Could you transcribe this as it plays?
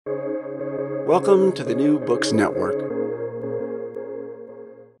Welcome to the New Books Network.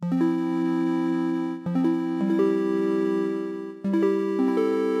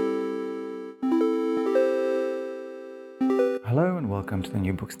 Hello and welcome to the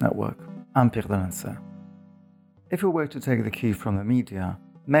New Books Network. I'm Pierre Delancey. If we were to take the cue from the media,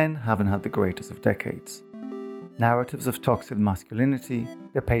 men haven't had the greatest of decades. Narratives of toxic masculinity,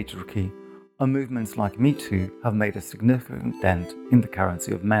 the patriarchy, or movements like Me Too have made a significant dent in the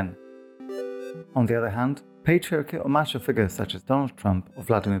currency of men. On the other hand, patriarchy or macho figures such as Donald Trump or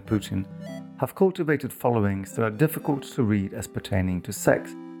Vladimir Putin have cultivated followings that are difficult to read as pertaining to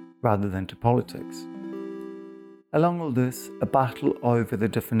sex rather than to politics. Along all this, a battle over the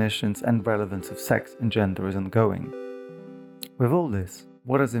definitions and relevance of sex and gender is ongoing. With all this,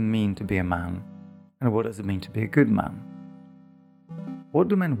 what does it mean to be a man? And what does it mean to be a good man? What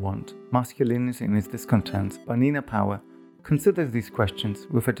do men want? Masculinity and its discontents by Nina Power considers these questions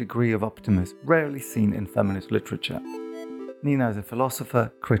with a degree of optimism rarely seen in feminist literature. Nina is a philosopher,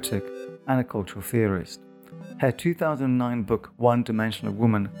 critic, and a cultural theorist. Her 2009 book One-Dimensional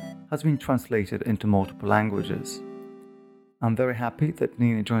Woman has been translated into multiple languages. I'm very happy that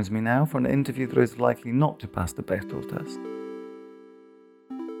Nina joins me now for an interview that is likely not to pass the Bechdel test.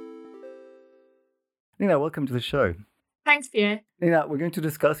 Nina, welcome to the show. Thanks, Pierre. Nina, we're going to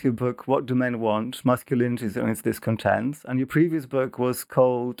discuss your book, What Do Men Want? Masculinity and its Discontents. And your previous book was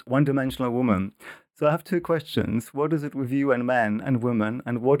called One-Dimensional Woman. So I have two questions. What is it with you and men and women?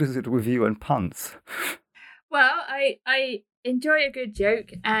 And what is it with you and punts? Well, I enjoy a good joke,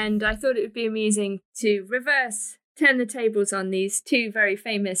 and I thought it would be amusing to turn the tables on these two very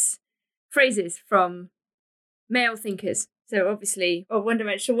famous phrases from male thinkers. So obviously,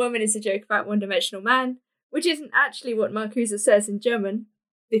 one-dimensional woman is a joke about one-dimensional man, which isn't actually what Marcuse says in German,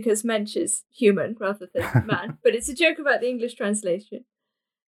 because Mensch is human rather than man, but it's a joke about the English translation.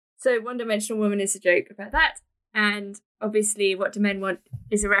 So one-dimensional woman is a joke about that, and obviously What Do Men Want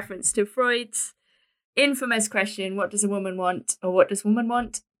is a reference to Freud's infamous question, what does a woman want, or what does woman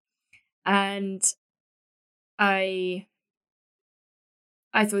want? And I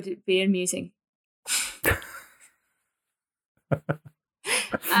thought it'd be amusing.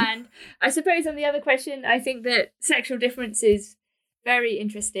 And I suppose on the other question, I think that sexual difference is very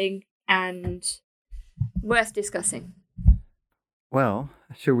interesting and worth discussing. Well,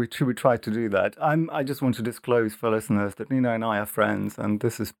 should we try to do that? I just want to disclose for listeners that Nina and I are friends, and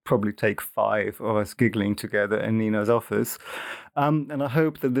this is probably take 5 of us giggling together in Nina's office. And I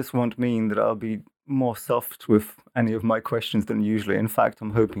hope that this won't mean that I'll be more soft with any of my questions than usually. In fact,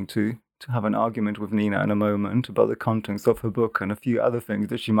 I'm hoping to have an argument with Nina in a moment about the contents of her book and a few other things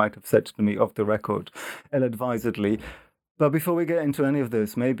that she might have said to me off the record, ill-advisedly. But before we get into any of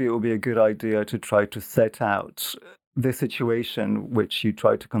this, maybe it will be a good idea to try to set out the situation which you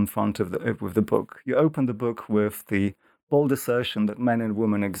try to confront with the book. You open the book with the bold assertion that men and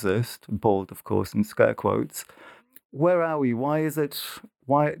women exist, bold, of course, in scare quotes. Where are we? Why does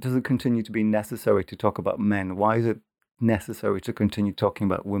it continue to be necessary to talk about men? Why is it necessary to continue talking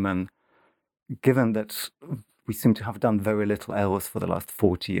about women, given that we seem to have done very little else for the last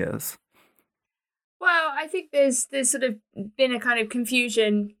 40 years? Well, I think there's sort of been a kind of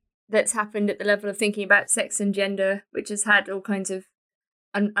confusion that's happened at the level of thinking about sex and gender, which has had all kinds of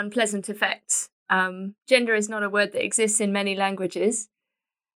unpleasant effects. Gender is not a word that exists in many languages,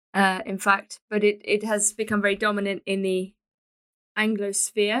 in fact, but it has become very dominant in the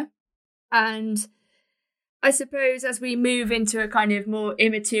Anglosphere. And I suppose as we move into a kind of more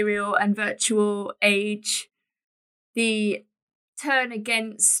immaterial and virtual age, the turn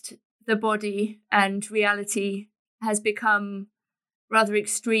against the body and reality has become rather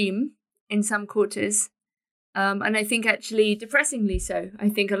extreme in some quarters. And I think actually depressingly so. I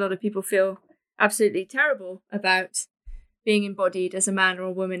think a lot of people feel absolutely terrible about being embodied as a man or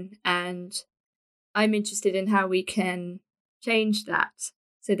a woman. And I'm interested in how we can change that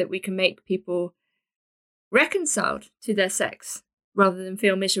so that we can make people reconciled to their sex rather than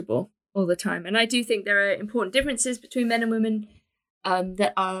feel miserable all the time. And I do think there are important differences between men and women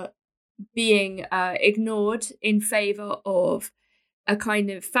that are being ignored in favor of a kind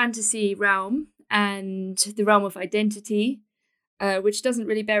of fantasy realm and the realm of identity, which doesn't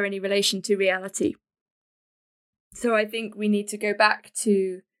really bear any relation to reality. So I think we need to go back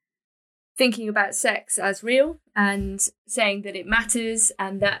to thinking about sex as real and saying that it matters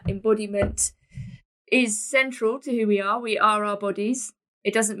and that embodiment is central to who we are. We are our bodies.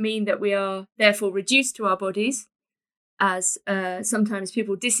 It doesn't mean that we are therefore reduced to our bodies, as sometimes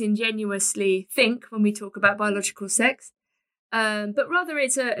people disingenuously think when we talk about biological sex. But rather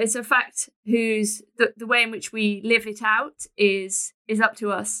it's a fact the way in which we live it out is is up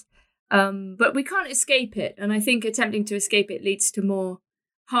to us. But we can't escape it. And I think attempting to escape it leads to more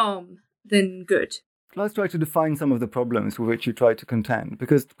harm than good. Let's try to define some of the problems with which you try to contend,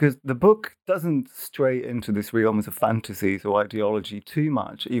 because the book doesn't stray into this realms of fantasies or ideology too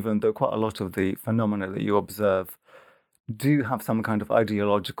much, even though quite a lot of the phenomena that you observe do have some kind of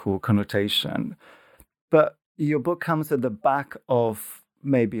ideological connotation. But your book comes at the back of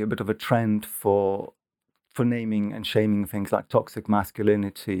maybe a bit of a trend for naming and shaming things like toxic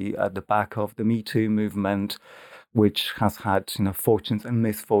masculinity, at the back of the Me Too movement, which has had, fortunes and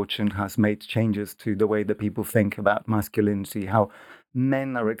misfortune, has made changes to the way that people think about masculinity, how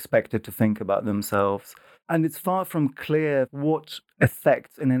men are expected to think about themselves. And it's far from clear what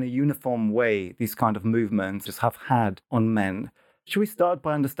effects in a uniform way these kind of movements just have had on men. Should we start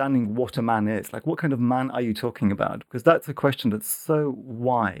by understanding what a man is? Like, what kind of man are you talking about? Because that's a question that's so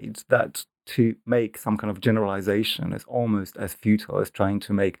wide that to make some kind of generalization is almost as futile as trying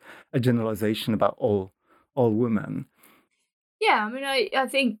to make a generalization about all women. Yeah, I mean, I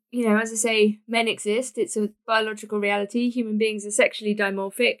think, as I say, men exist. It's a biological reality. Human beings are sexually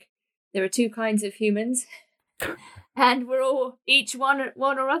dimorphic. There are two kinds of humans. And we're all each one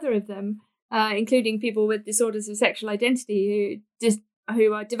or other of them, including people with disorders of sexual identity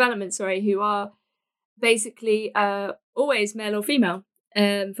who are basically always male or female,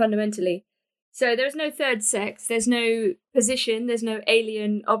 fundamentally. So there's no third sex. There's no position. There's no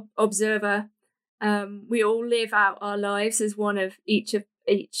alien observer. We all live out our lives as one of each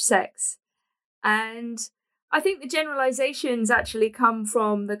sex. And I think the generalizations actually come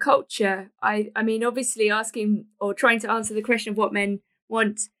from the culture. I mean, obviously asking or trying to answer the question of what men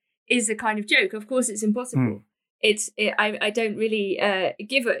want is a kind of joke. Of course, it's impossible. I don't really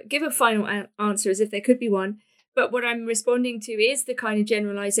give a final answer as if there could be one. But what I'm responding to is the kind of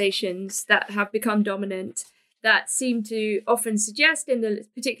generalizations that have become dominant, that seem to often suggest,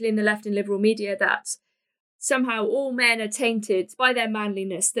 particularly in the left and liberal media, that somehow all men are tainted by their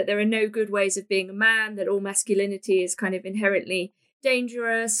manliness, that there are no good ways of being a man, that all masculinity is kind of inherently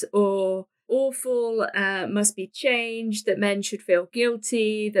dangerous or awful, must be changed, that men should feel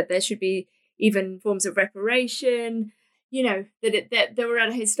guilty, that there should be even forms of reparation, that we're at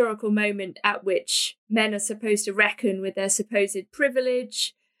a historical moment at which men are supposed to reckon with their supposed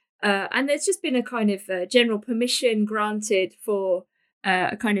privilege. And there's just been a kind of general permission granted for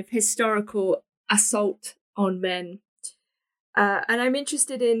a kind of historical assault on men. And I'm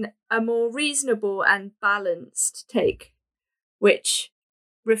interested in a more reasonable and balanced take, which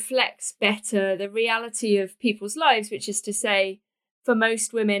reflects better the reality of people's lives, which is to say, for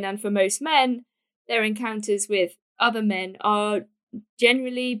most women and for most men, their encounters with other men are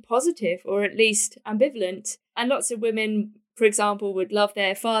generally positive or at least ambivalent. And lots of women, for example, would love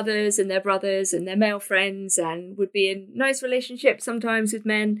their fathers and their brothers and their male friends and would be in nice relationships sometimes with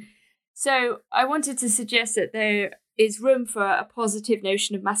men. So I wanted to suggest that there is room for a positive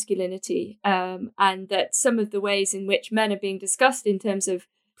notion of masculinity, and that some of the ways in which men are being discussed in terms of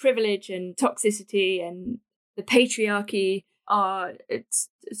privilege and toxicity and the patriarchy are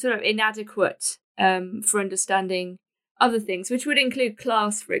sort of inadequate for understanding other things, which would include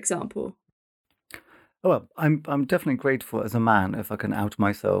class, for example. Well, I'm definitely grateful as a man, if I can out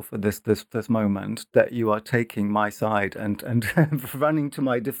myself at this moment, that you are taking my side and running to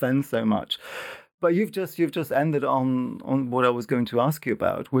my defense so much. But you've just ended on what I was going to ask you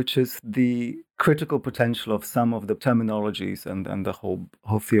about, which is the critical potential of some of the terminologies and the whole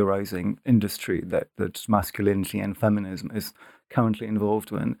theorizing industry that masculinity and feminism is currently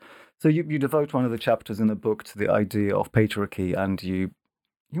involved in. So you devote one of the chapters in the book to the idea of patriarchy, and you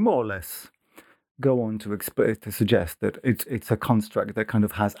more or less go on to suggest that it's a construct that kind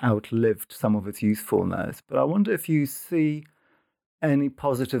of has outlived some of its usefulness. But I wonder if you see any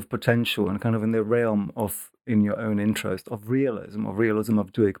positive potential and kind of in the realm of, in your own interest, of realism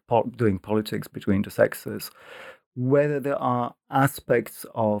of doing politics between the sexes, whether there are aspects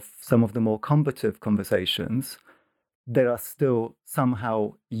of some of the more combative conversations that are still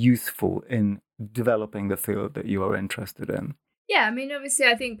somehow useful in developing the field that you are interested in. Yeah, I mean, obviously,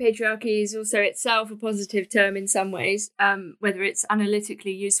 I think patriarchy is also itself a positive term in some ways, whether it's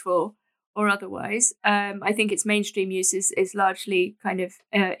analytically useful or otherwise. I think its mainstream use is largely kind of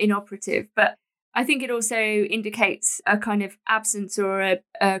inoperative, but I think it also indicates a kind of absence or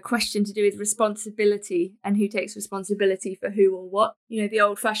a question to do with responsibility and who takes responsibility for who or what. The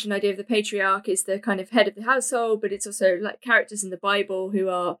old-fashioned idea of the patriarch is the kind of head of the household, but it's also like characters in the Bible who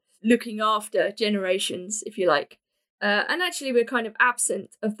are looking after generations, if you like. And actually, we're kind of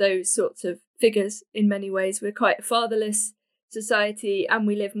absent of those sorts of figures in many ways. We're quite a fatherless society, and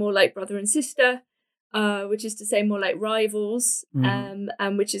we live more like brother and sister. which is to say more like rivals,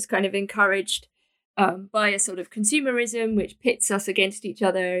 and which is kind of encouraged by a sort of consumerism, which pits us against each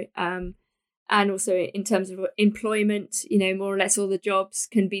other. And also in terms of employment, more or less all the jobs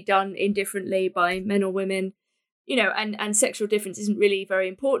can be done indifferently by men or women, and sexual difference isn't really very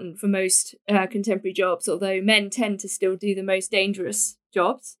important for most contemporary jobs, although men tend to still do the most dangerous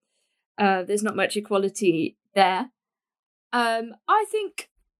jobs. There's not much equality there. I think,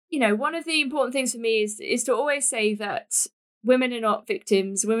 one of the important things for me is to always say that women are not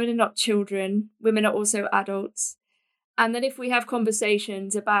victims, women are not children, women are also adults. And that if we have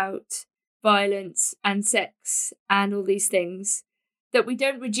conversations about violence and sex and all these things, that we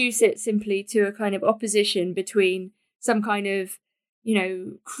don't reduce it simply to a kind of opposition between some kind of,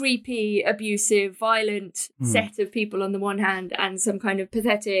 creepy, abusive, violent set of people on the one hand and some kind of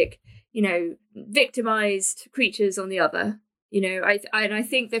pathetic, victimized creatures on the other. I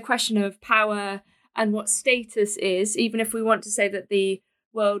think the question of power and what status is, even if we want to say that the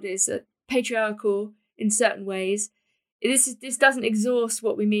world is patriarchal in certain ways, this doesn't exhaust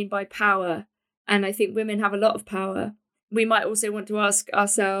what we mean by power. And I think women have a lot of power. We might also want to ask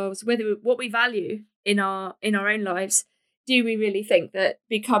ourselves what we value in our own lives. Do we really think that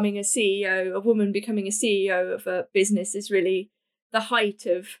becoming a woman becoming a CEO of a business is really the height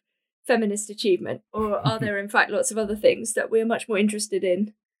of feminist achievement? Or are there in fact lots of other things that we're much more interested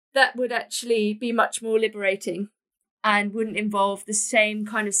in that would actually be much more liberating and wouldn't involve the same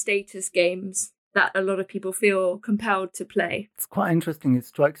kind of status games that a lot of people feel compelled to play? It's quite interesting. It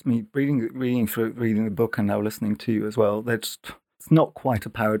strikes me, reading the book and now listening to you as well, that it's not quite a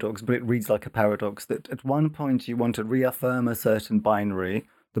paradox, but it reads like a paradox, that at one point you want to reaffirm a certain binary,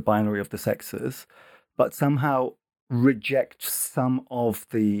 the binary of the sexes, but somehow reject some of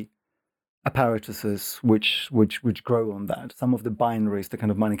the apparatuses which grow on that, some of the binaries, the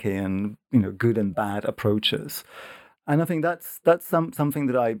kind of Manichaean, good and bad approaches. And I think that's something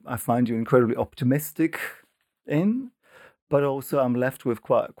that I find you incredibly optimistic in, but also I'm left with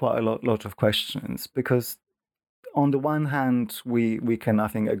quite a lot of questions, because on the one hand, we can, I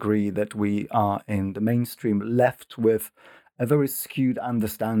think, agree that we are in the mainstream left with a very skewed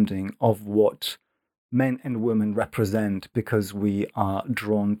understanding of what men and women represent, because we are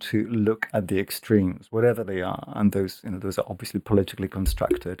drawn to look at the extremes, whatever they are, and those are obviously politically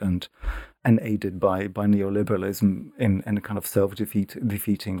constructed and aided by neoliberalism in a kind of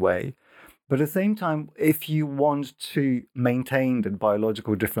self-defeating way. But at the same time, if you want to maintain that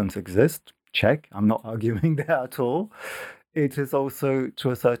biological difference exists, check, I'm not arguing there at all, it is also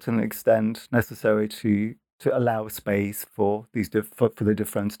to a certain extent necessary to allow space for for the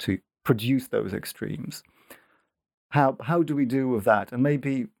difference to produce those extremes. How do we deal with that? And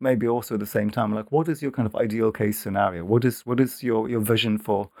maybe also at the same time, like, what is your kind of ideal case scenario? What is your vision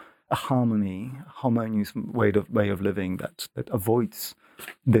for a harmonious way of living that avoids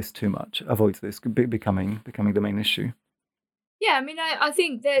this too much, avoids this becoming the main issue? Yeah, I mean, I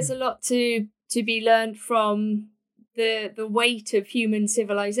think there's a lot to be learned from the weight of human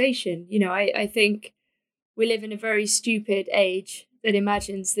civilization. I think we live in a very stupid age that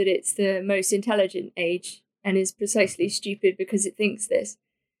imagines that it's the most intelligent age and is precisely stupid because it thinks this.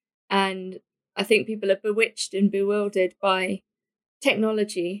 And I think people are bewitched and bewildered by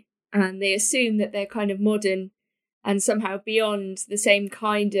technology, and they assume that they're kind of modern and somehow beyond the same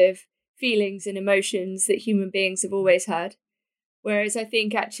kind of feelings and emotions that human beings have always had. Whereas I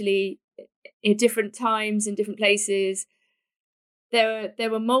think actually in different times and different places, there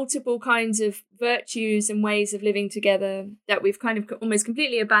were multiple kinds of virtues and ways of living together that we've kind of almost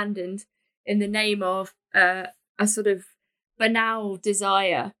completely abandoned in the name of a sort of banal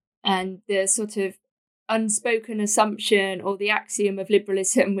desire and the sort of unspoken assumption or the axiom of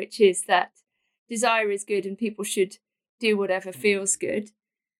liberalism, which is that desire is good and people should do whatever feels good.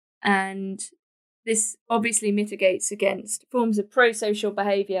 And this obviously mitigates against forms of pro-social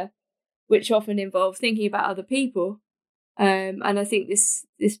behaviour, which often involve thinking about other people. And I think this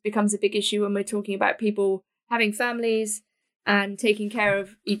becomes a big issue when we're talking about people having families and taking care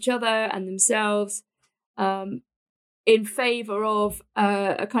of each other and themselves, in favour of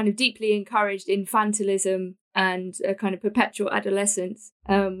a kind of deeply encouraged infantilism and a kind of perpetual adolescence,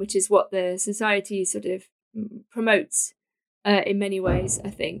 which is what the society sort of promotes in many ways, I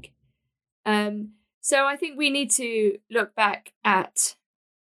think. So I think we need to look back at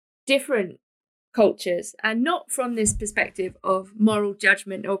different cultures, and not from this perspective of moral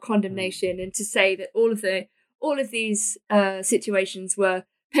judgment or condemnation, and to say that all of these situations were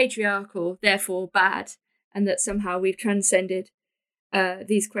patriarchal, therefore bad, and that somehow we've transcended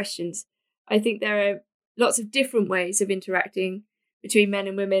these questions. I think there are lots of different ways of interacting between men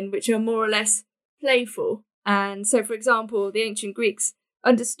and women, which are more or less playful. And so, for example, the ancient Greeks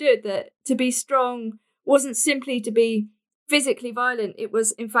understood that to be strong wasn't simply to be physically violent. It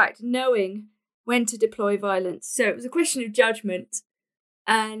was, in fact, knowing when to deploy violence. So it was a question of judgment.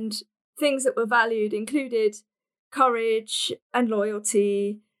 And things that were valued included courage and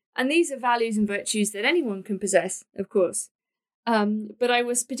loyalty. And these are values and virtues that anyone can possess, of course. But I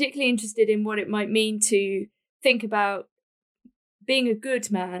was particularly interested in what it might mean to think about being a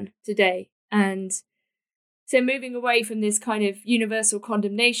good man today. And so moving away from this kind of universal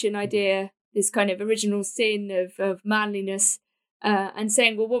condemnation idea, this kind of original sin of manliness, and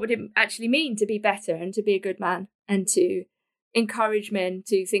saying, well, what would it actually mean to be better and to be a good man and to encourage men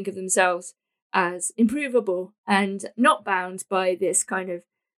to think of themselves as improvable and not bound by this kind of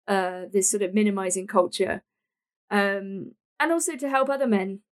this sort of minimizing culture, and also to help other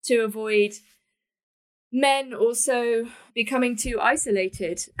men to avoid men also becoming too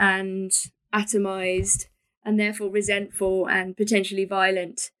isolated and atomized and therefore resentful and potentially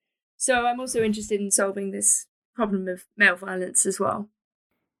violent. So I'm also interested in solving this problem of male violence as well.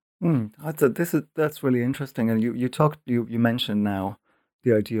 That's really interesting. And you mentioned now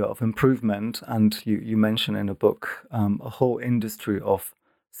the idea of improvement, and you mention in a book a whole industry of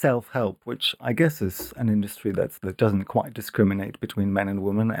self-help, which I guess is an industry that doesn't quite discriminate between men and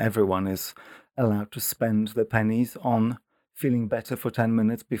women. Everyone is allowed to spend their pennies on feeling better for 10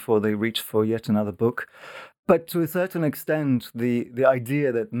 minutes before they reach for yet another book. But to a certain extent, the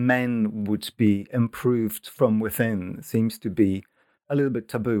idea that men would be improved from within seems to be a little bit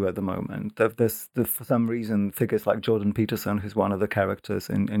taboo at the moment. For some reason, figures like Jordan Peterson, who's one of the characters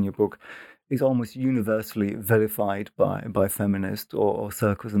in your book, is almost universally vilified by feminists or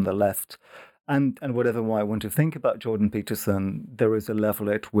circles in the left. And whatever I want to think about Jordan Peterson, there is a level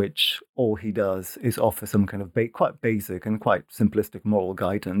at which all he does is offer some kind of quite basic and quite simplistic moral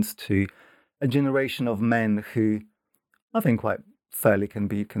guidance to a generation of men who I think quite fairly can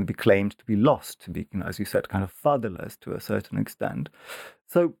be claimed to be lost, to be, as you said, kind of fatherless to a certain extent.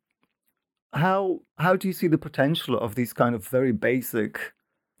 So how do you see the potential of these kind of very basic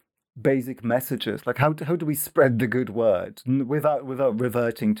messages? Like how do we spread the good word without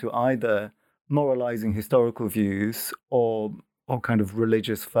reverting to either moralizing historical views or kind of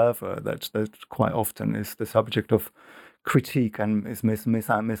religious fervor that quite often is the subject of critique and is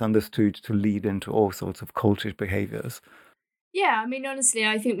misunderstood to lead into all sorts of cultish behaviors? Yeah, I mean, honestly,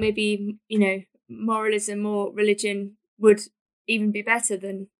 I think maybe, moralism or religion would even be better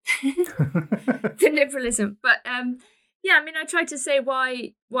than than liberalism. But yeah, I mean, I tried to say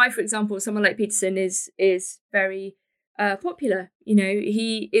why, for example, someone like Peterson is very popular.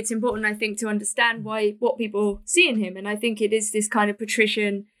 It's important, I think, to understand what people see in him. And I think it is this kind of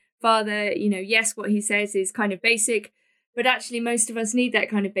patrician father, yes, what he says is kind of basic, but actually most of us need that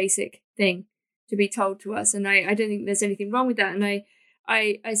kind of basic thing to be told to us. And I don't think there's anything wrong with that. And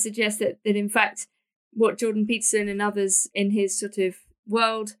I suggest that in fact, what Jordan Peterson and others in his sort of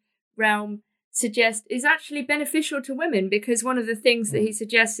world realm suggest is actually beneficial to women, because one of the things that he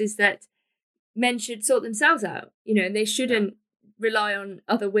suggests is that men should sort themselves out, and they shouldn't rely on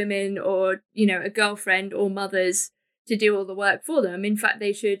other women or, a girlfriend or mothers to do all the work for them. In fact,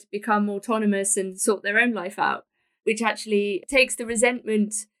 they should become autonomous and sort their own life out, which actually takes the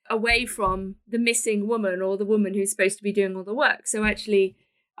resentment away from the missing woman or the woman who's supposed to be doing all the work. So actually,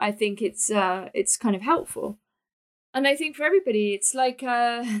 I think it's kind of helpful. And I think for everybody, it's like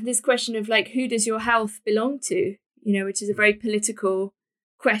this question of like, who does your health belong to? Which is a very political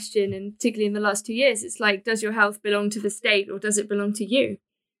question. And particularly in the last 2 years, it's like, does your health belong to the state or does it belong to you?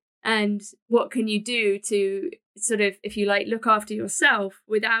 And what can you do to sort of, if you like, look after yourself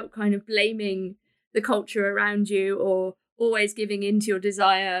without kind of blaming the culture around you or always giving in to your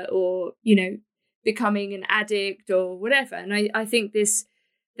desire or, becoming an addict or whatever. And I think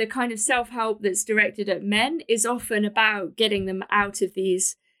the kind of self-help that's directed at men is often about getting them out of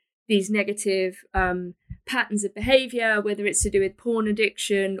these negative patterns of behavior, whether it's to do with porn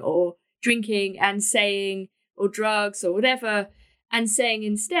addiction or drinking and saying, or drugs or whatever, and saying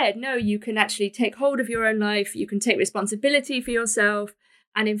instead, no, you can actually take hold of your own life. You can take responsibility for yourself.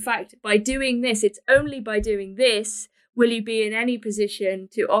 And in fact, by doing this, it's only by doing this will you be in any position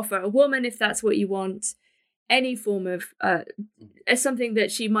to offer a woman, if that's what you want, any form of something that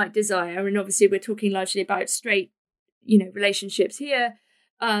she might desire. And obviously, we're talking largely about straight, relationships here.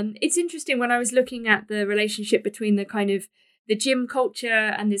 It's interesting when I was looking at the relationship between the kind of the gym culture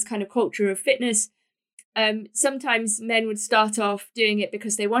and this kind of culture of fitness. Sometimes men would start off doing it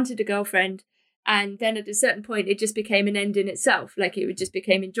because they wanted a girlfriend. And then at a certain point, it just became an end in itself. Like it just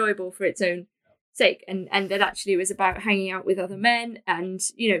became enjoyable for its own sake. And that actually was about hanging out with other men and,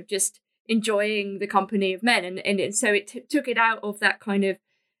 just enjoying the company of men. And so it took it out of that kind of,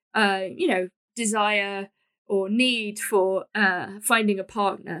 desire or need for finding a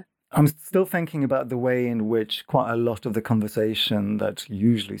partner. I'm still thinking about the way in which quite a lot of the conversation that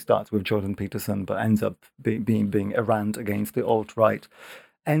usually starts with Jordan Peterson but ends up being a rant against the alt-right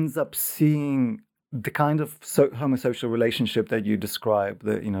ends up seeing the kind of homosocial relationship that you describe,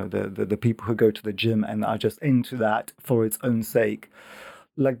 the people who go to the gym and are just into that for its own sake,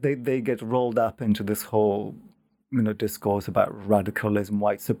 like they get rolled up into this whole discourse about radicalism,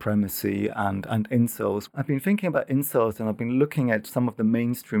 white supremacy, and incels. I've been thinking about incels, and I've been looking at some of the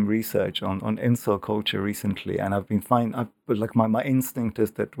mainstream research on incel culture recently, and I've been finding, my instinct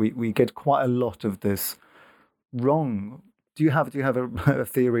is that we get quite a lot of this wrong. Do you have a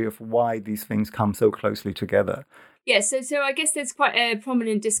theory of why these things come so closely together? Yeah, so I guess there's quite a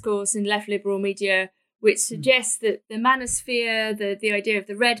prominent discourse in left liberal media which suggests that the manosphere, the idea of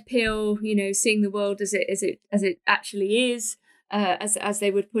the red pill, seeing the world as it actually is, as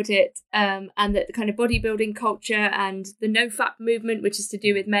they would put it, and that the kind of bodybuilding culture and the no-fap movement, which is to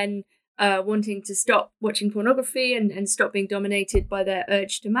do with men wanting to stop watching pornography and stop being dominated by their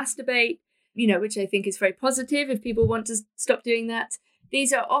urge to masturbate, which I think is very positive if people want to stop doing that.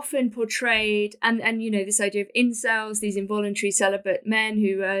 These are often portrayed, and this idea of incels, these involuntary celibate men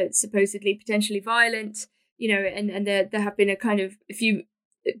who are supposedly potentially violent, and there have been a few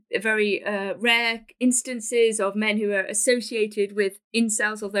very rare instances of men who are associated with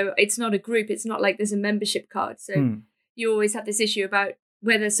incels, although it's not a group, it's not like there's a membership card. So you always have this issue about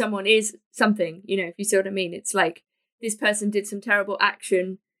whether someone is something, if you see what I mean. It's like this person did some terrible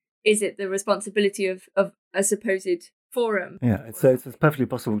action. Is it the responsibility of a supposed forum? Yeah, it's perfectly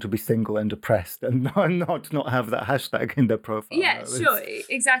possible to be single and depressed and not have that hashtag in their profile. Yeah, sure,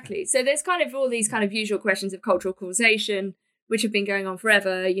 exactly. So there's kind of all these kind of usual questions of cultural causation, which have been going on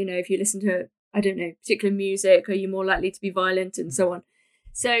forever. If you listen to, I don't know, particular music, are you more likely to be violent and so on?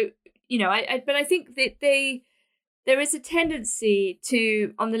 So, but I think that there is a tendency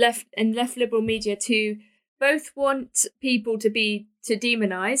to, on the left and left liberal media, to both want people to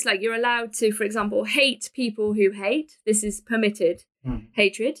demonize, like you're allowed to, for example, hate people who hate. This is permitted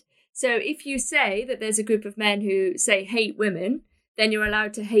hatred. So if you say that there's a group of men who say hate women, then you're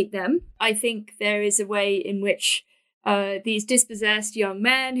allowed to hate them. I think there is a way in which these dispossessed young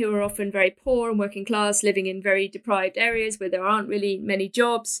men who are often very poor and working class, living in very deprived areas where there aren't really many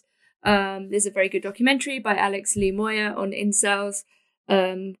jobs. There's a very good documentary by Alex Lee Moyer on incels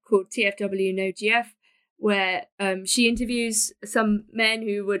called TFW No GF, where she interviews some men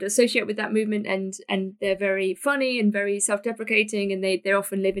who would associate with that movement, and they're very funny and very self-deprecating, and they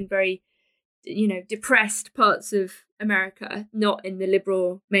often live in very, depressed parts of America, not in the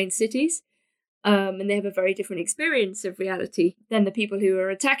liberal main cities, and they have a very different experience of reality than the people who are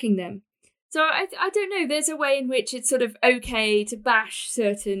attacking them. So I don't know, there's a way in which it's sort of okay to bash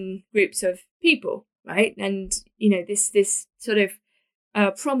certain groups of people, right? And, this sort of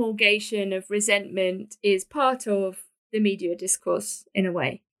promulgation of resentment is part of the media discourse in a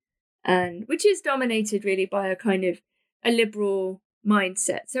way, and which is dominated really by a kind of a liberal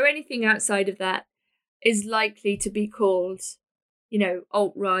mindset. So anything outside of that is likely to be called,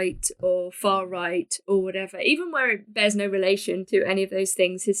 alt-right or far-right or whatever, even where it bears no relation to any of those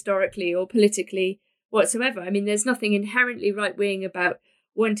things historically or politically whatsoever. I mean, there's nothing inherently right-wing about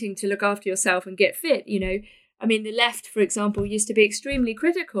wanting to look after yourself and get fit, I mean, the left, for example, used to be extremely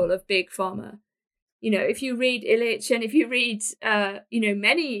critical of Big Pharma. If you read Illich and if you read,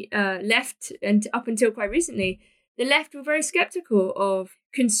 many left, and up until quite recently, the left were very skeptical of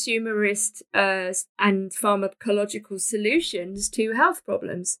consumerist and pharmacological solutions to health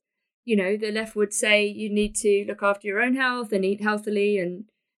problems. The left would say you need to look after your own health and eat healthily and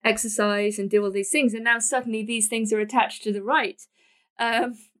exercise and do all these things. And now suddenly these things are attached to the right,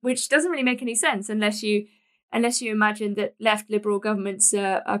 which doesn't really make any sense unless you imagine that left liberal governments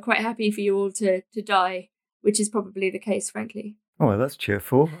are quite happy for you all to die, which is probably the case, frankly. Oh, well, that's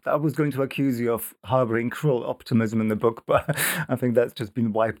cheerful. I was going to accuse you of harboring cruel optimism in the book, but I think that's just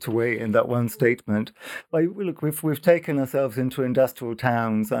been wiped away in that one statement. Like, look, we've taken ourselves into industrial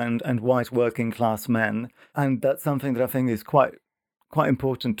towns and white working class men, and that's something that I think is quite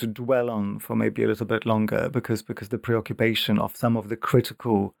important to dwell on for maybe a little bit longer, because the preoccupation of some of the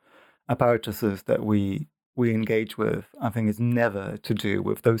critical apparatuses that we engage with, I think, is never to do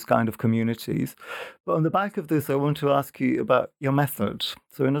with those kind of communities. But on the back of this, I want to ask you about your method.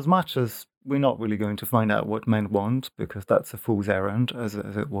 So in as much as we're not really going to find out what men want, because that's a fool's errand, as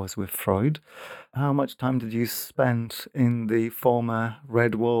it was with Freud, how much time did you spend in the former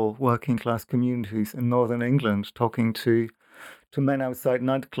Red Wall working class communities in northern England talking to to men outside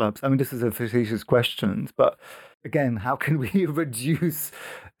nightclubs. I mean, this is a facetious question, but again, how can we reduce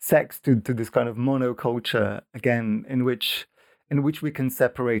sex to this kind of monoculture again, in which we can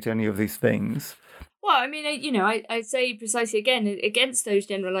separate any of these things? Well, I mean, I'd say precisely again against those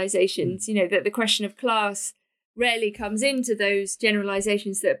generalizations. That the question of class rarely comes into those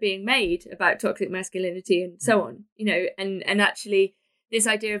generalizations that are being made about toxic masculinity and so on. And actually, this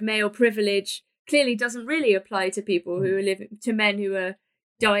idea of male privilege clearly doesn't really apply to people who are to men who are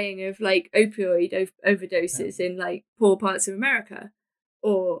dying of like opioid overdoses in like poor parts of America,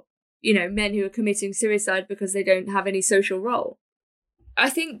 or men who are committing suicide because they don't have any social role. I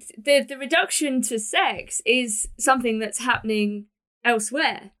think the reduction to sex is something that's happening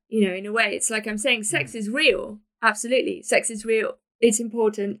elsewhere. In a way, it's like I'm saying, sex is real. Absolutely, sex is real. It's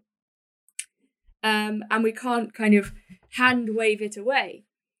important, and we can't kind of hand wave it away.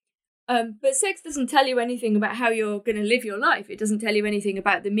 But sex doesn't tell you anything about how you're going to live your life. It doesn't tell you anything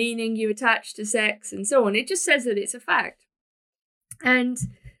about the meaning you attach to sex and so on. It just says that it's a fact. And,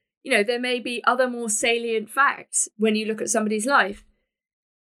 there may be other more salient facts when you look at somebody's life.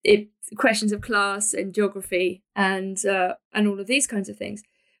 Questions of class and geography and all of these kinds of things.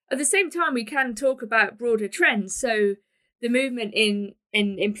 At the same time, we can talk about broader trends. So the movement in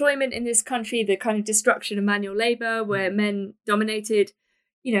employment in this country, the kind of destruction of manual labour where men dominated,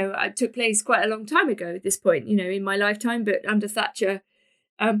 it took place quite a long time ago at this point, in my lifetime, but under Thatcher,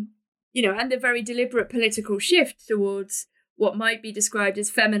 and the very deliberate political shift towards what might be described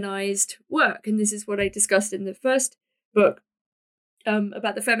as feminized work. And this is what I discussed in the first book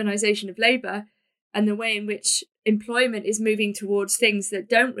about the feminization of labour and the way in which employment is moving towards things that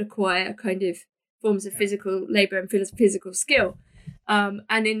don't require kind of forms of physical labour and physical skill.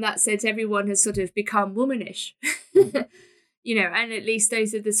 And in that sense, everyone has sort of become womanish. And at least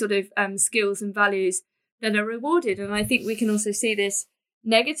those are the sort of skills and values that are rewarded. And I think we can also see this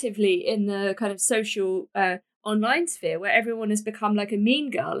negatively in the kind of social online sphere, where everyone has become like a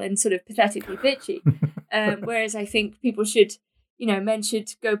mean girl and sort of pathetically bitchy. Whereas I think people should, men should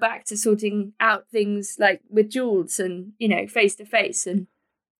go back to sorting out things like with duels and, face to face and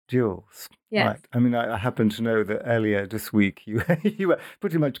duels. Yeah. Right. I mean, I happen to know that earlier this week you were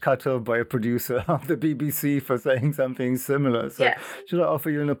pretty much cut off by a producer of the BBC for saying something similar. So should I offer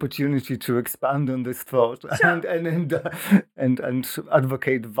you an opportunity to expand on this thought and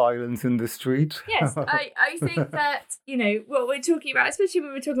advocate violence in the street? Yes, I think that, what we're talking about, especially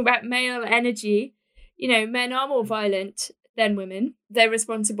when we're talking about male energy, men are more violent than women. They're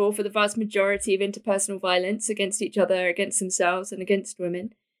responsible for the vast majority of interpersonal violence against each other, against themselves and against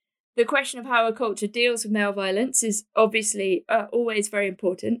women. The question of how a culture deals with male violence is obviously always very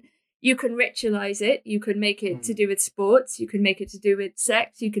important. You can ritualize it. You can make it to do with sports. You can make it to do with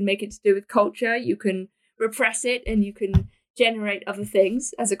sex. You can make it to do with culture. You can repress it and you can generate other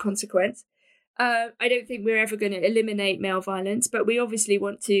things as a consequence. I don't think we're ever going to eliminate male violence, but we obviously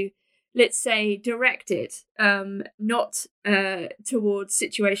want to, let's say, direct it, not towards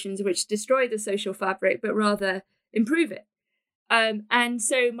situations which destroy the social fabric, but rather improve it. And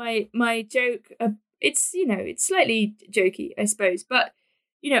so my joke, it's slightly jokey, I suppose, but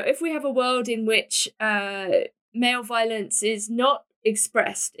if we have a world in which male violence is not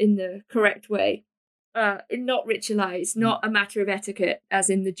expressed in the correct way, not ritualized, not a matter of etiquette, as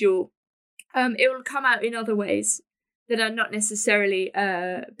in the duel, it will come out in other ways that are not necessarily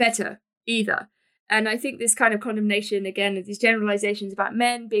better either. And I think this kind of condemnation, again, of these generalizations about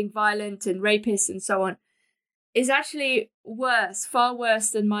men being violent and rapists and so on, is actually worse, far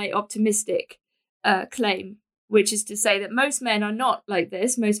worse than my optimistic claim, which is to say that most men are not like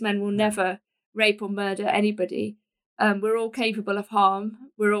this. Most men will never rape or murder anybody. We're all capable of harm.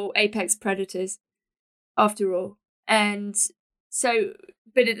 We're all apex predators, after all. And so,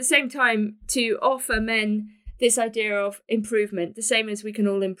 but at the same time, to offer men this idea of improvement, the same as we can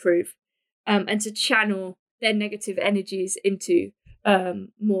all improve, and to channel their negative energies into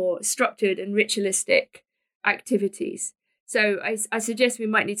more structured and ritualistic activities. So I suggest we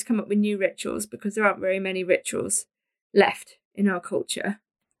might need to come up with new rituals, because there aren't very many rituals left in our culture.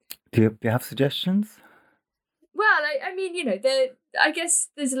 Do you have suggestions? Well, I mean, I guess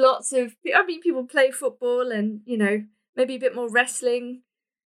there's lots of, people play football and, maybe a bit more wrestling.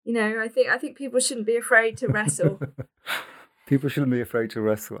 I think people shouldn't be afraid to wrestle. People shouldn't be afraid to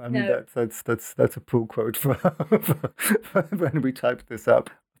wrestle. I mean, no. That's a pull quote for when we typed this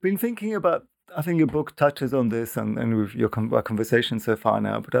up. I've been thinking about, I think your book touches on this and with your conversation so far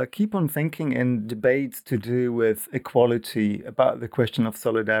now, but I keep on thinking in debates to do with equality about the question of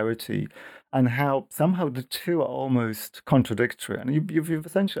solidarity and how somehow the two are almost contradictory. And you've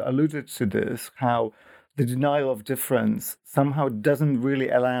essentially alluded to this, how the denial of difference somehow doesn't really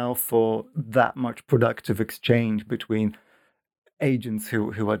allow for that much productive exchange between agents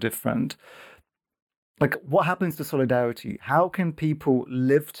who are different. Like, what happens to solidarity? How can people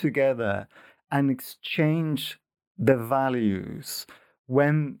live together and exchange their values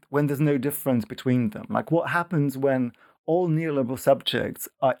when there's no difference between them? Like, what happens when all neoliberal subjects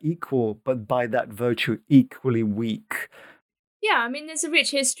are equal, but by that virtue equally weak? Yeah, I mean, there's a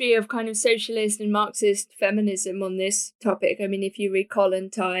rich history of kind of socialist and Marxist feminism on this topic. I mean, if you read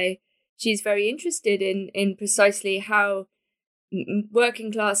Kollontai, she's very interested in precisely how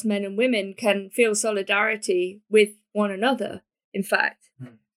working class men and women can feel solidarity with one another, in fact,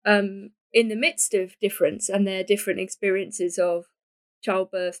 in the midst of difference and their different experiences of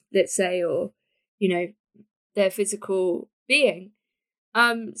childbirth, let's say, or, their physical being.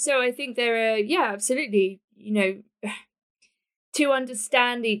 So I think there are, absolutely, to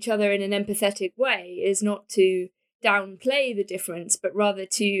understand each other in an empathetic way is not to downplay the difference, but rather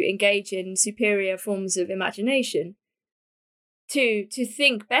to engage in superior forms of imagination. To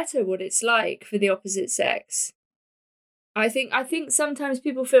think better what it's like for the opposite sex. I think sometimes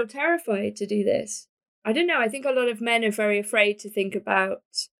people feel terrified to do this. I don't know. I think a lot of men are very afraid to think about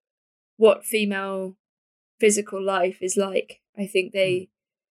what female physical life is like. I think they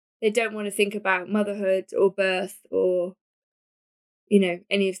don't want to think about motherhood or birth or,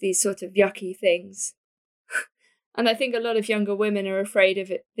 any of these sort of yucky things. And I think a lot of younger women are afraid of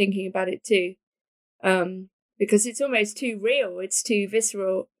it, thinking about it too. Because it's almost too real, it's too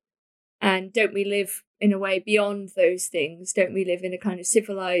visceral. And don't we live in a way beyond those things? Don't we live in a kind of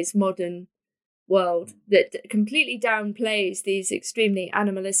civilized, modern world that completely downplays these extremely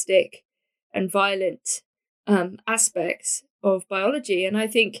animalistic and violent aspects of biology? And I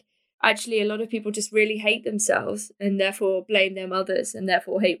think actually a lot of people just really hate themselves and therefore blame their mothers and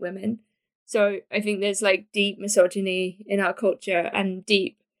therefore hate women. So I think there's like deep misogyny in our culture and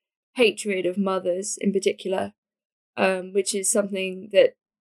deep hatred of mothers in particular, which is something that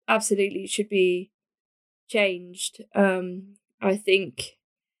absolutely should be changed. I think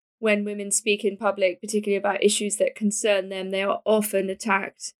when women speak in public, particularly about issues that concern them, they are often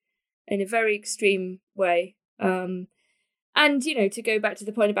attacked in a very extreme way. And, to go back to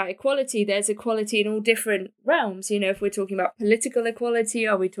the point about equality, there's equality in all different realms. If we're talking about political equality,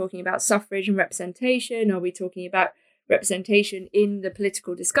 are we talking about suffrage and representation? Are we talking about representation in the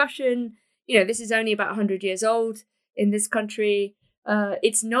political discussion? This is only about 100 years old in this country.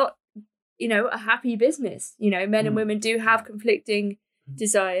 It's not, a happy business. Men and women do have conflicting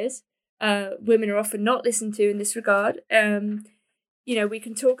desires. Women are often not listened to in this regard. We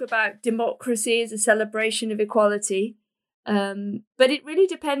can talk about democracy as a celebration of equality. But it really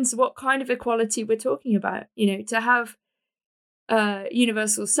depends what kind of equality we're talking about. To have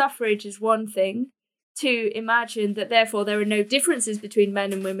universal suffrage is one thing. To imagine that therefore there are no differences between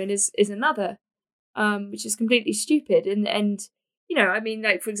men and women is another, which is completely stupid. And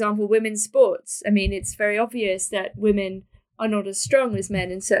like, for example, women's sports. It's very obvious that women are not as strong as men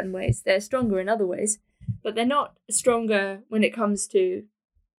in certain ways. They're stronger in other ways, but they're not stronger when it comes to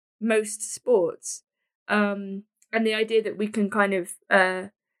most sports. And the idea that we can kind of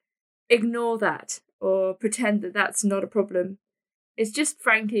ignore that or pretend that that's not a problem is just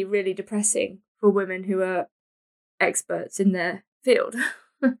frankly really depressing for women who are experts in their field.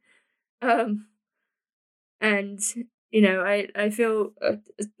 And, I feel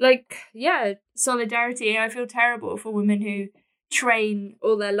solidarity. I feel terrible for women who train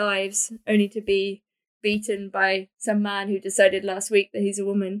all their lives only to be beaten by some man who decided last week that he's a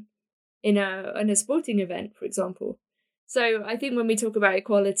woman in a sporting event, for example. So I think when we talk about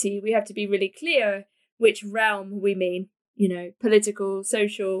equality, we have to be really clear which realm we mean, political,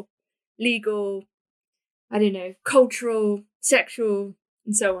 social, legal, cultural, sexual,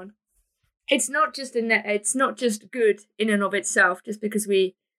 and so on. It's not just good in and of itself, just because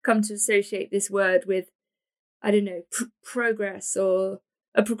we come to associate this word with, progress or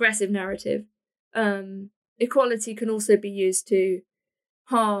a progressive narrative. Equality can also be used to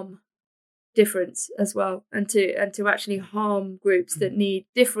harm difference as well, and to actually harm groups that need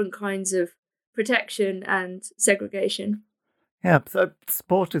different kinds of protection and segregation. Yeah, so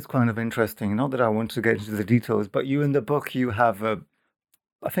sport is kind of interesting. Not that I want to get into the details, but you in the book, you have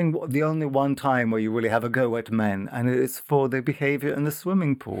I think the only one time where you really have a go at men, and it's for their behavior in the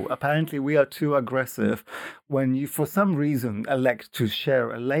swimming pool. Apparently, we are too aggressive when you, for some reason, elect to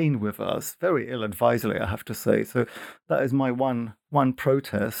share a lane with us. Very ill-advisedly, I have to say. So that is my one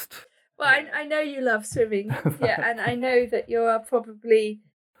protest. Well, I know you love swimming, yeah, and I know that you are probably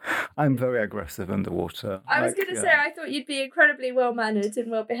I'm very aggressive underwater. I was going to say, I thought you'd be incredibly well-mannered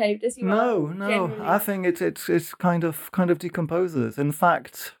and well-behaved as you are. No. I think it's kind of decomposes. In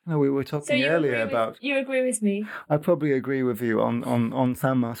fact, we were talking earlier about... You agree with me? I probably agree with you on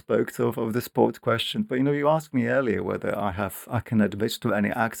some aspects of the sports question. But, you asked me earlier whether I can admit to any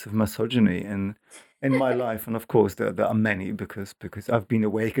acts of misogyny in my life. And of course, there are many because I've been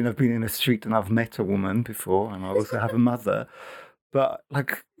awake and I've been in a street and I've met a woman before, and I also have a mother. But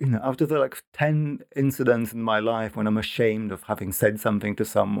after the 10 incidents in my life when I'm ashamed of having said something to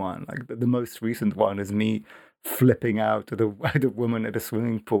someone, the most recent one is me flipping out at a woman at a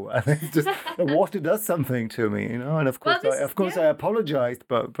swimming pool. I think it's just water does something to me, And of course, I apologized,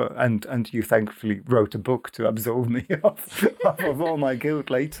 but you thankfully wrote a book to absolve me of all my guilt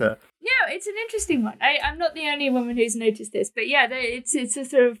later. Yeah, it's an interesting one. I'm not the only woman who's noticed this, but yeah, it's a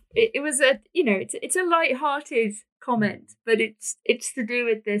sort of it was a it's a light-hearted comment, but it's to do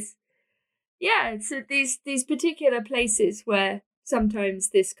with this. Yeah, it's these particular places where sometimes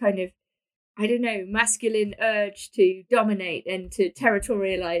this kind of, I don't know, masculine urge to dominate and to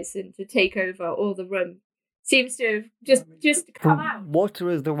territorialize and to take over all the room seems to have just come out. Water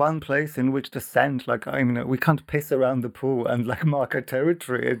is the one place in which the scent, we can't piss around the pool and mark our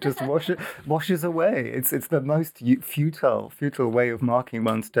territory. It just washes away. It's the most futile way of marking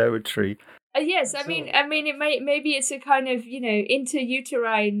one's territory. Yes, I mean, maybe it's a kind of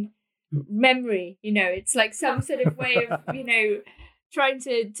interuterine memory. It's like some sort of way of trying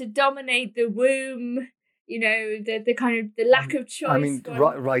to dominate the womb. The kind of the lack of choice. I mean,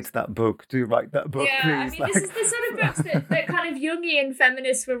 write that book. Do write that book, yeah, please. I mean, this is the sort of books that kind of Jungian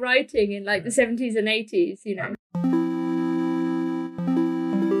feminists were writing in the 70s and 80s,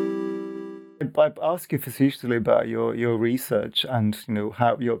 I ask you facetiously about your research and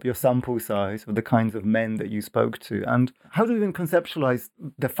how your sample size of the kinds of men that you spoke to, and how do you even conceptualize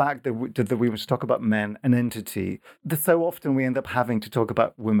the fact that we must talk about men, an entity, that so often we end up having to talk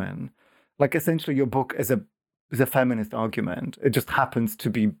about women. Essentially, your book is a feminist argument. It just happens to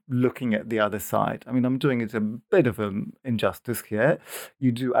be looking at the other side. I mean, I'm doing it a bit of an injustice here.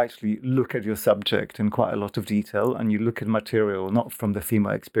 You do actually look at your subject in quite a lot of detail, and you look at material not from the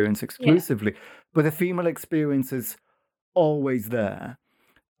female experience exclusively, but the female experience is always there.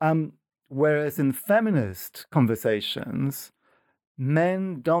 Whereas in feminist conversations,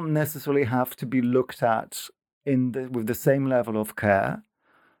 men don't necessarily have to be looked at with the same level of care.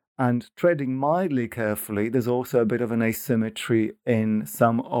 And treading mildly carefully, there's also a bit of an asymmetry in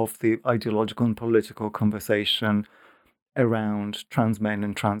some of the ideological and political conversation around trans men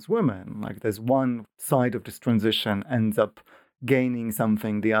and trans women. There's one side of this transition ends up gaining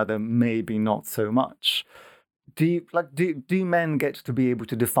something, the other maybe not so much. Do men get to be able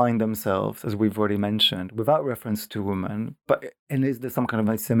to define themselves, as we've already mentioned, without reference to women? And is there some kind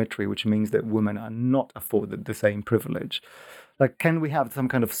of asymmetry, which means that women are not afforded the same privilege? Can we have some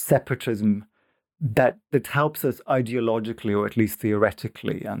kind of separatism that helps us ideologically, or at least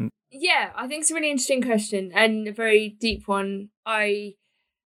theoretically? And yeah, I think it's a really interesting question and a very deep one. I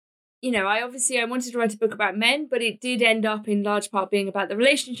wanted to write a book about men, but it did end up in large part being about the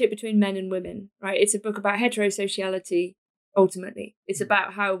relationship between men and women, right? It's a book about heterosociality, ultimately. It's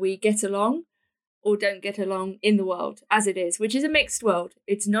about how we get along or don't get along in the world as it is, which is a mixed world.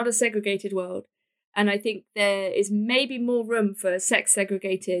 It's not a segregated world. And I think there is maybe more room for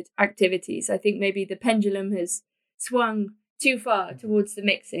sex-segregated activities. I think maybe the pendulum has swung too far towards the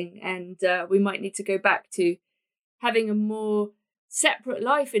mixing, and we might need to go back to having a more separate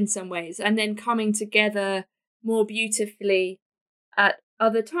life in some ways, and then coming together more beautifully at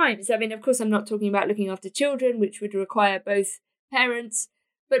other times. I mean, of course, I'm not talking about looking after children, which would require both parents,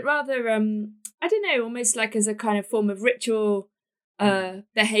 but rather, I don't know, almost like as a kind of form of ritual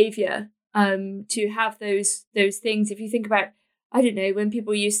behavior. To have those things. If you think about, I don't know, when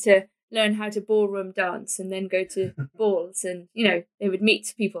people used to learn how to ballroom dance and then go to balls, and they would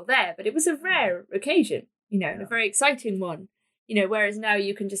meet people there, but it was a rare occasion, and a very exciting one, whereas now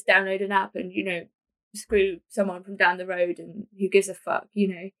you can just download an app and screw someone from down the road, and who gives a fuck,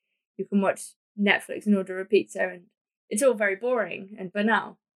 you can watch Netflix and order a pizza, and it's all very boring and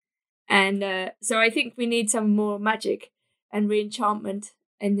banal. And so I think we need some more magic and re-enchantment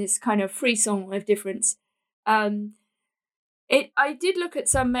in this kind of frisson of difference. I did look at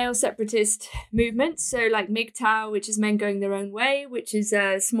some male separatist movements, so like MGTOW, which is men going their own way, which is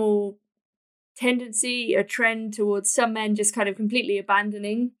a small tendency, a trend towards some men just kind of completely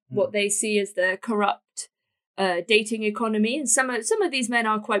abandoning what they see as the corrupt dating economy. And some of these men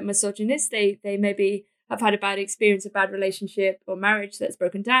are quite misogynist. They maybe have had a bad experience, a bad relationship or marriage that's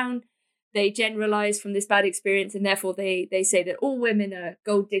broken down. they generalize from this bad experience, and therefore they say that all women are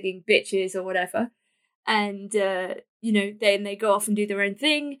gold digging bitches or whatever, and then they go off and do their own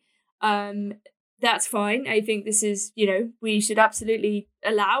thing. That's fine. I think this is, we should absolutely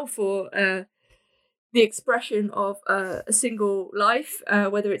allow for the expression of a single life,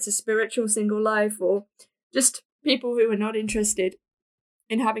 whether it's a spiritual single life or just people who are not interested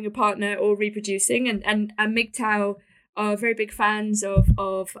in having a partner or reproducing. And MGTOW are very big fans of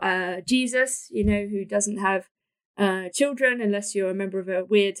Jesus, who doesn't have children unless you're a member of a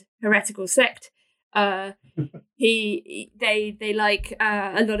weird heretical sect. They like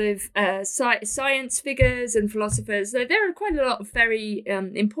a lot of science figures and philosophers. So there are quite a lot of very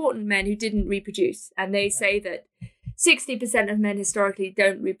important men who didn't reproduce, and they say that 60% of men historically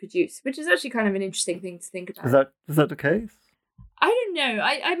don't reproduce, which is actually kind of an interesting thing to think about. Is that the case? I don't know.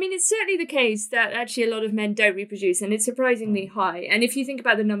 I mean, it's certainly the case that actually a lot of men don't reproduce, and it's surprisingly high. And if you think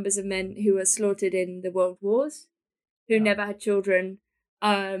about the numbers of men who were slaughtered in the world wars, who never had children,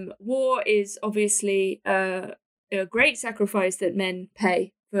 war is obviously a great sacrifice that men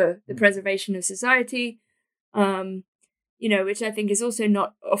pay for the preservation of society, which I think is also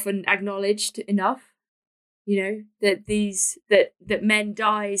not often acknowledged enough. That men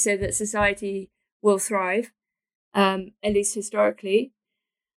die so that society will thrive, at least historically.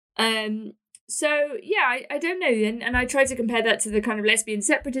 So yeah, I don't know. And I try to compare that to the kind of lesbian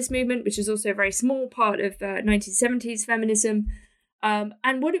separatist movement, which is also a very small part of 1970s feminism,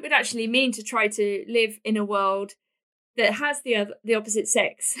 and what it would actually mean to try to live in a world that has the opposite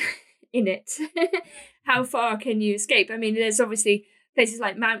sex in it. How far can you escape? I mean, there's obviously places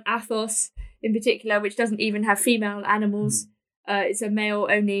like Mount Athos in particular, which doesn't even have female animals. It's a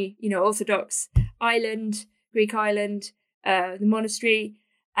male-only, Orthodox island, Greek island, the monastery.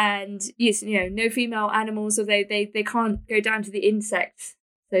 And yes, no female animals, although they can't go down to the insects.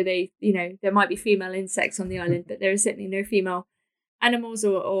 So there might be female insects on the island, but there is certainly no female animals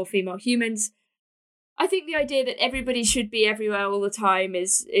or female humans. I think the idea that everybody should be everywhere all the time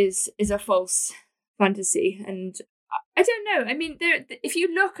is a false fantasy. And I don't know. I mean, if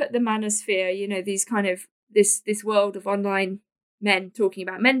you look at the manosphere, these kind of this world of online men talking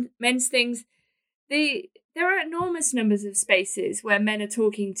about men's things, there are enormous numbers of spaces where men are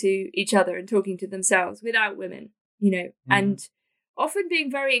talking to each other and talking to themselves without women, and often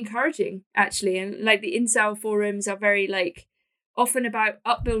being very encouraging, actually. And like the incel forums are very often about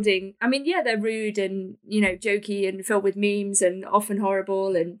upbuilding. I mean, yeah, they're rude and, jokey and filled with memes and often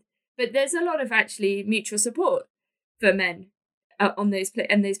horrible. But there's a lot of actually mutual support for men on those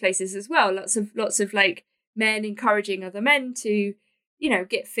places as well. Lots of men encouraging other men to,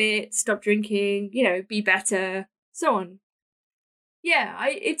 get fit, stop drinking, be better, so on. Yeah,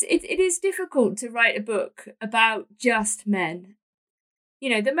 it is difficult to write a book about just men.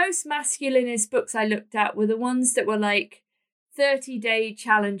 The most masculinist books I looked at were the ones that were 30-day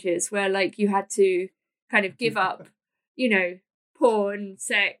challenges where you had to kind of give up, porn,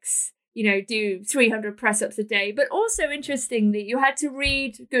 sex, do 300 press-ups a day. But also, interestingly, you had to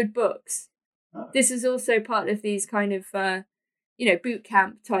read good books. Oh. This is also part of these kind of, boot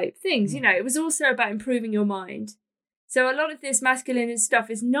camp type things. It was also about improving your mind. So a lot of this masculinist stuff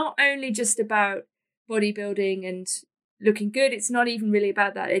is not only just about bodybuilding and looking good. It's not even really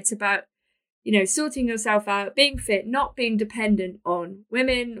about that. It's about, sorting yourself out, being fit, not being dependent on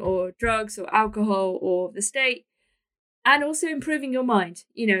women or drugs or alcohol or the state, and also improving your mind,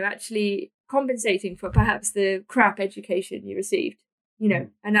 actually compensating for perhaps the crap education you received,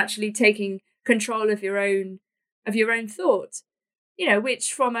 and actually taking control of your own thoughts,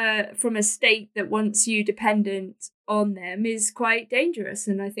 which from a state that wants you dependent on them is quite dangerous.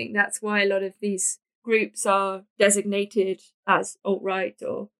 And I think that's why a lot of these groups are designated as alt-right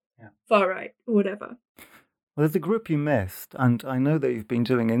or far-right or whatever. Well, there's a group you missed, and I know that you've been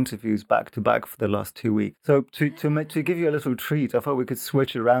doing interviews back to back for the last 2 weeks. So to give you a little treat, I thought we could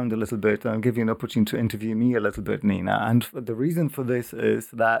switch around a little bit and give you an opportunity to interview me a little bit, Nina. And the reason for this is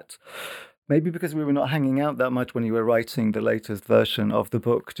that maybe because we were not hanging out that much when you were writing the latest version of the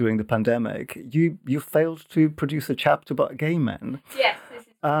book during the pandemic, you failed to produce a chapter about gay men. Yes.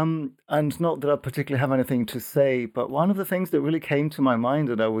 And not that I particularly have anything to say, but one of the things that really came to my mind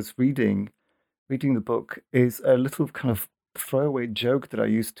that I was reading the book is a little kind of throwaway joke that I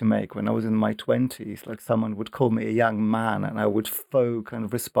used to make when I was in my 20s. Like someone would call me a young man and I would faux kind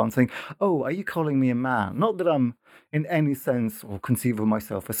of respond saying, "Oh, are you calling me a man?" Not that I'm in any sense or conceive of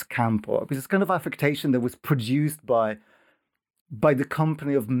myself as camp, or because it's kind of affectation that was produced by the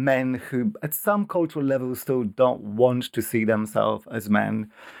company of men who at some cultural level still don't want to see themselves as men.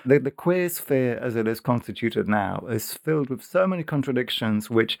 The queer sphere as it is constituted now is filled with so many contradictions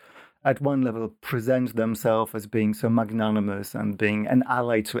which at one level, present themselves as being so magnanimous and being an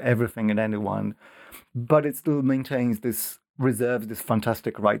ally to everything and anyone, but it still reserves this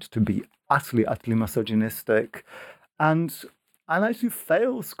fantastic right to be utterly misogynistic, and actually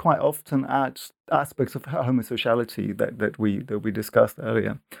fails quite often at aspects of homosexuality that we discussed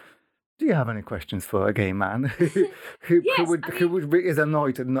earlier. Do you have any questions for a gay man who is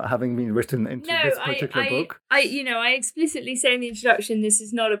annoyed at not having been written into this particular book? I explicitly say in the introduction, this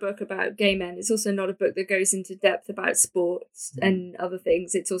is not a book about gay men. It's also not a book that goes into depth about sports and other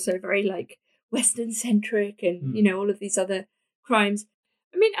things. It's also very like Western centric and all of these other crimes.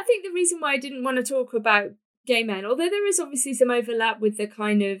 I mean, I think the reason why I didn't want to talk about gay men, although there is obviously some overlap with the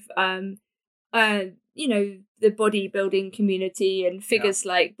kind of the bodybuilding community, and figures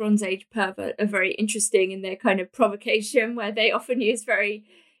like Bronze Age pervert are very interesting in their kind of provocation, where they often use very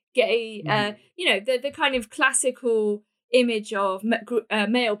gay, the kind of classical image of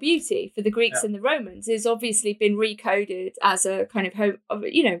male beauty for the Greeks and the Romans is obviously been recoded as a kind of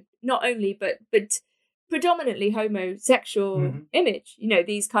not only but predominantly homosexual image.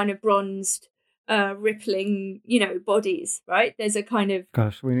 These kind of bronzed, rippling, bodies, right? There's a kind of...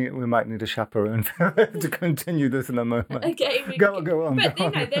 Gosh, we might need a chaperone to continue this in a moment. Go on. But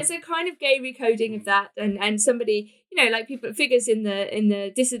there's a kind of gay recoding of that, and somebody, like figures in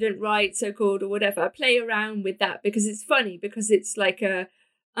the dissident right, so-called, or whatever, play around with that because it's funny, because it's like a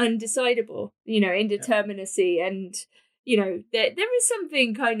undecidable, indeterminacy, and there is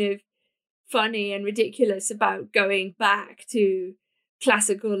something kind of funny and ridiculous about going back to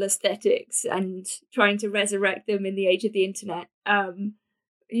classical aesthetics and trying to resurrect them in the age of the internet.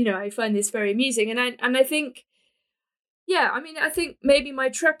 I find this very amusing, and I think, I think maybe my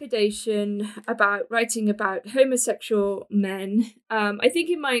trepidation about writing about homosexual men, I think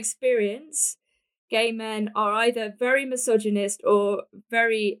in my experience, gay men are either very misogynist or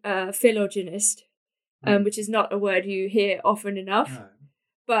very philogynist, which is not a word you hear often enough. No.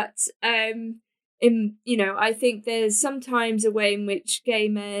 But I think there's sometimes a way in which gay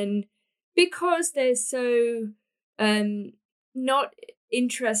men, because they're so not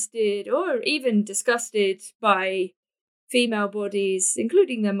interested or even disgusted by female bodies,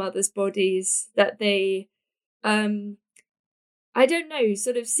 including their mothers' bodies, that they, sort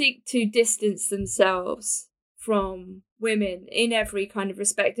of seek to distance themselves from women in every kind of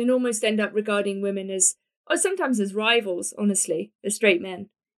respect, and almost end up regarding women as, or sometimes as rivals, honestly, as straight men,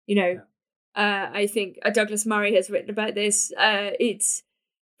 I think Douglas Murray has written about this. It's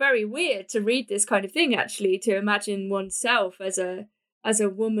very weird to read this kind of thing, actually, to imagine oneself as a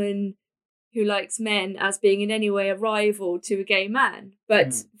woman who likes men as being in any way a rival to a gay man.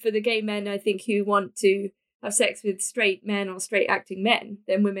 But for the gay men, I think, who want to have sex with straight men or straight acting men,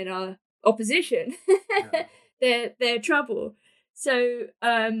 then women are opposition. They're trouble. So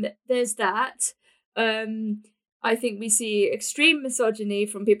there's that. I think we see extreme misogyny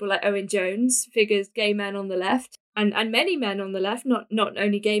from people like Owen Jones, figures gay men on the left, and many men on the left, not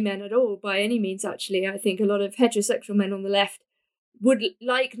only gay men at all by any means, actually. I think a lot of heterosexual men on the left would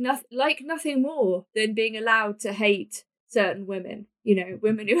like nothing more than being allowed to hate certain women,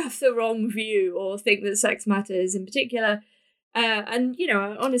 women who have the wrong view or think that sex matters in particular.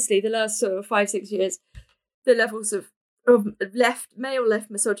 Honestly, the last sort of 5-6 years, the levels of male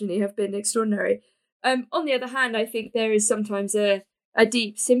left misogyny have been extraordinary. On the other hand, I think there is sometimes a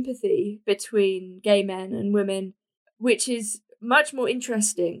deep sympathy between gay men and women, which is much more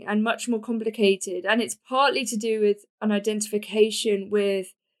interesting and much more complicated. And it's partly to do with an identification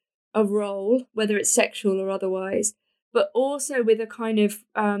with a role, whether it's sexual or otherwise, but also with a kind of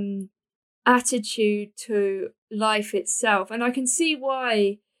attitude to life itself. And I can see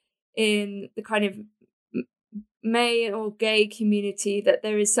why in the kind of male or gay community that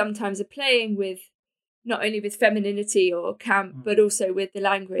there is sometimes a playing with not only with femininity or camp, but also with the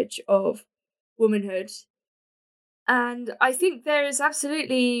language of womanhood. And I think there is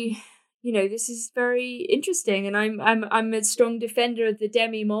absolutely, this is very interesting. And I'm a strong defender of the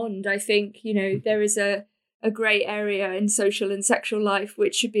demi-monde. I think, there is a grey area in social and sexual life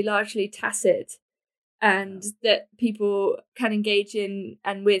which should be largely tacit, and that people can engage in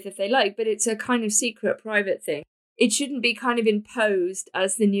and with if they like, but it's a kind of secret, private thing. It shouldn't be kind of imposed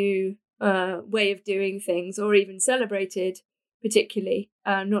as the new way of doing things, or even celebrated particularly,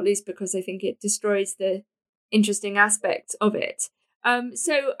 not least because I think it destroys the interesting aspects of it.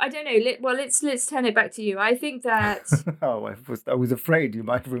 So I don't know. Let's turn it back to you. I think that I was afraid you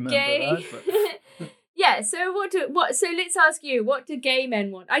might remember that. But... Yeah. So So let's ask you. What do gay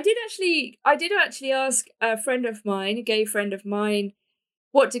men want? I did actually ask a gay friend of mine,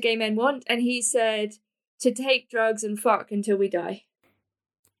 what do gay men want, and he said to take drugs and fuck until we die.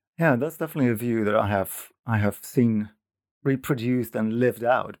 Yeah, that's definitely a view that I have seen reproduced and lived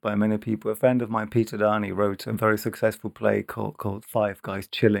out by many people. A friend of mine, Peter Darney, wrote a very successful play called Five Guys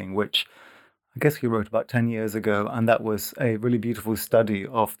Chilling, which I guess he wrote about 10 years ago, and that was a really beautiful study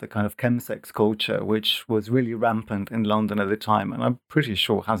of the kind of chemsex culture, which was really rampant in London at the time, and I'm pretty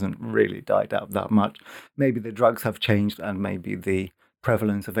sure hasn't really died out that much. Maybe the drugs have changed, and maybe the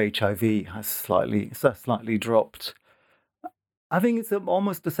prevalence of HIV has slightly dropped. I think it's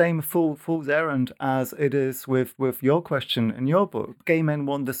almost the same fool's errand as it is with your question in your book. Gay men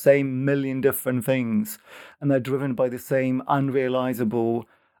want the same million different things, and they're driven by the same unrealizable,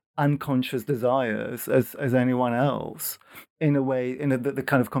 unconscious desires as anyone else. In a way, the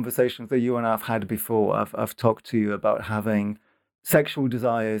kind of conversations that you and I have had before, I've talked to you about having sexual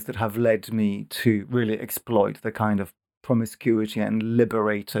desires that have led me to really exploit the kind of promiscuity and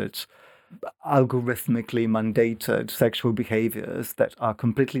liberated algorithmically mandated sexual behaviors that are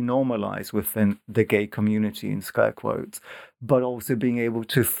completely normalized within the gay community, in scare quotes, but also being able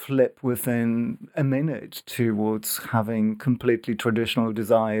to flip within a minute towards having completely traditional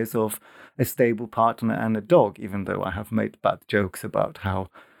desires of a stable partner and a dog, even though I have made bad jokes about how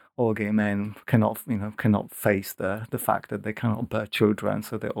all gay men cannot face the fact that they cannot bear children,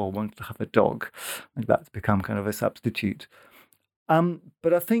 so they all want to have a dog. Like that's become kind of a substitute.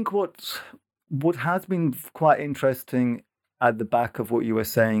 But I think what has been quite interesting at the back of what you were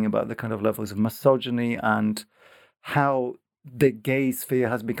saying about the kind of levels of misogyny and how the gay sphere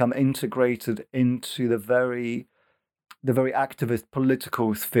has become integrated into the very activist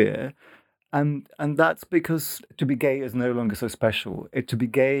political sphere. And that's because to be gay is no longer so special. To be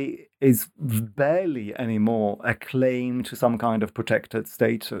gay is barely anymore a claim to some kind of protected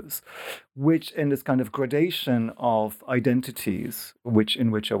status, which in this kind of gradation of identities,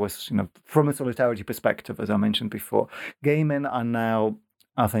 in which I was, from a solidarity perspective, as I mentioned before, gay men are now,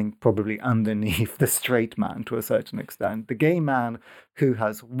 I think, probably underneath the straight man to a certain extent. The gay man who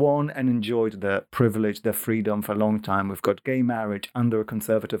has won and enjoyed their privilege, their freedom for a long time. We've got gay marriage under a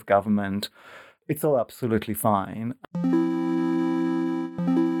conservative government. It's all absolutely fine.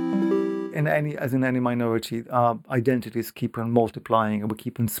 As in any minority, our identities keep on multiplying and we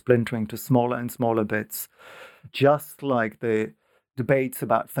keep on splintering to smaller and smaller bits. Just like the debates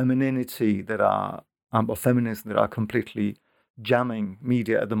about femininity that are, or feminism that are completely jamming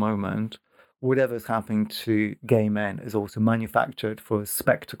media at the moment, whatever's happening to gay men is also manufactured for a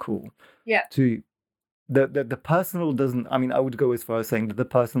spectacle. Yeah. To the personal doesn't, I mean, I would go as far as saying that the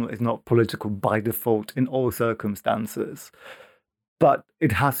personal is not political by default in all circumstances. But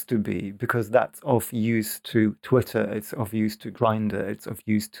it has to be, because that's of use to Twitter, it's of use to Grindr, it's of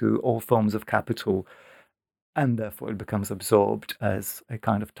use to all forms of capital. And therefore it becomes absorbed as a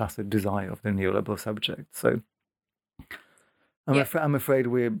kind of tacit desire of the neoliberal subject. So I'm afraid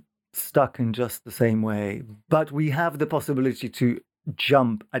we're stuck in just the same way, but we have the possibility to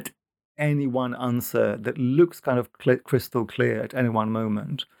jump at any one answer that looks kind of crystal clear at any one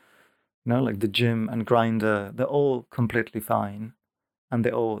moment. Like the gym and Grindr, they're all completely fine, and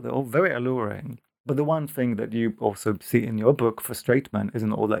they're all very alluring. But the one thing that you also see in your book for straight men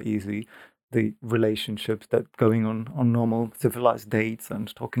isn't all that easy. The relationships that going on normal civilized dates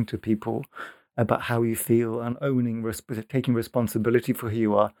and talking to people about how you feel and taking responsibility for who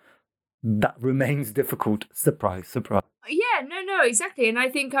you are, that remains difficult. Surprise, surprise. Yeah, no, exactly. And I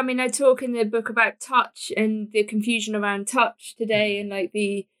think, I talk in the book about touch and the confusion around touch today, and like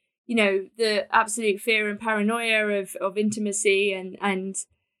the absolute fear and paranoia of intimacy and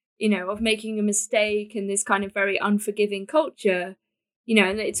of making a mistake, and this kind of very unforgiving culture,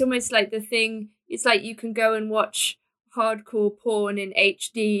 and it's almost like it's like you can go and watch hardcore porn in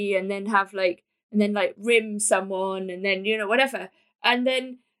HD and then rim someone and then whatever, and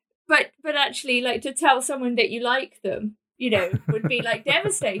then but actually, like, to tell someone that you like them would be like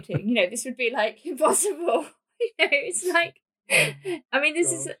devastating. This would be like impossible. It's like,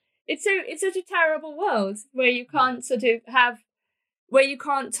 it's such a terrible world where you can't where you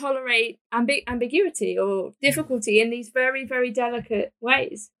can't tolerate ambiguity or difficulty in these very, very delicate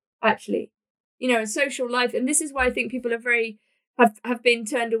ways, actually. In social life. And this is why I think people are have been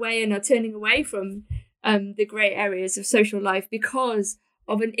turned away and are turning away from the grey areas of social life, because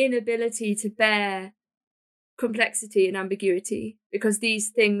of an inability to bear complexity and ambiguity, because these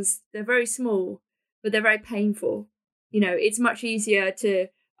things, they're very small, but they're very painful. It's much easier to,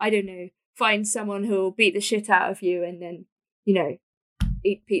 find someone who'll beat the shit out of you and then,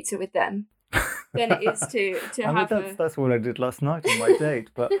 eat pizza with them than it is to have. That's what I did last night on my date.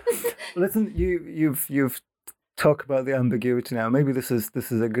 But listen, you've talked about the ambiguity now. Maybe this is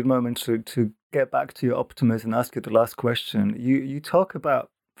a good moment to get back to your optimism and ask you the last question. You talk about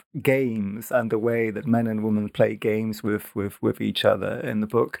games and the way that men and women play games with each other in the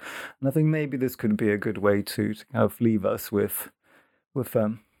book. And I think maybe this could be a good way to kind of leave us with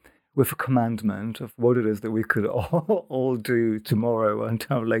a commandment of what it is that we could all do tomorrow and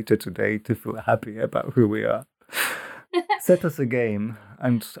later today to feel happy about who we are. Set us a game,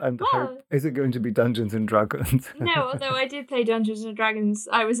 and hope, is it going to be Dungeons and Dragons? No, although I did play Dungeons and Dragons.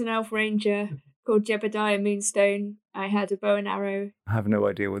 I was an elf ranger called Jebediah Moonstone. I had a bow and arrow. I have no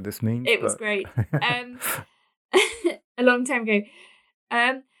idea what this means. It was great. A long time ago.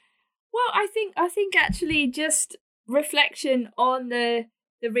 Well, I think actually just reflection on the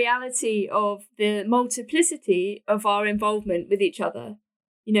reality of the multiplicity of our involvement with each other.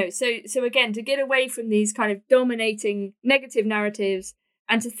 So again, to get away from these kind of dominating negative narratives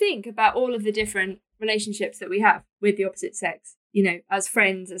and to think about all of the different relationships that we have with the opposite sex, as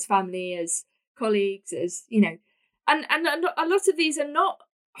friends, as family, as colleagues, as, and a lot of these are not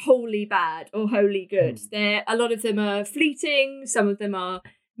wholly bad or wholly good. A lot of them are fleeting, some of them are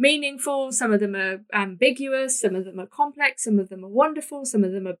meaningful, some of them are ambiguous, some of them are complex, some of them are wonderful, some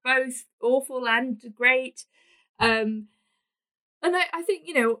of them are both awful and great. And I think,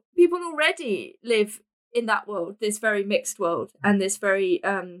 people already live in that world, this very mixed world and this very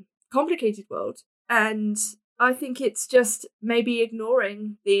complicated world. And I think it's just maybe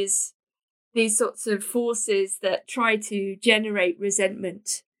ignoring these sorts of forces that try to generate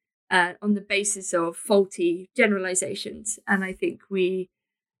resentment on the basis of faulty generalizations. And I think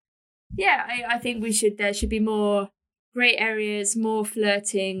there should be more grey areas, more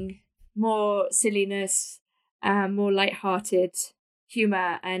flirting, more silliness, more lighthearted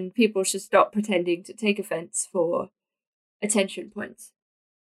humour, and people should stop pretending to take offence for attention points.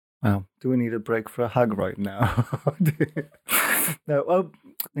 Well, do we need a break for a hug right now? No. Well,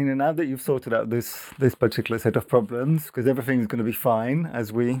 now that you've sorted out this particular set of problems, because everything's going to be fine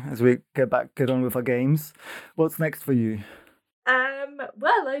as we get on with our games. What's next for you?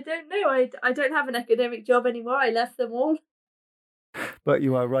 Well, I don't know. I don't have an academic job anymore. I left them all. But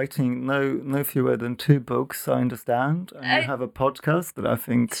you are writing no fewer than 2 books, I understand, and you have a podcast that I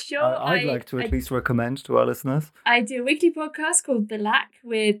think I'd like to at least recommend to our listeners. I do a weekly podcast called The Lack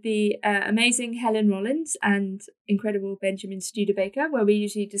with the amazing Helen Rollins and incredible Benjamin Studebaker, where we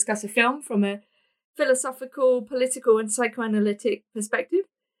usually discuss a film from a philosophical, political, and psychoanalytic perspective.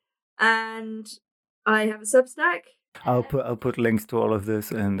 And I have a Substack. I'll put links to all of this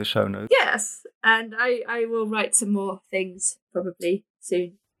in the show notes. Yes, and I will write some more things probably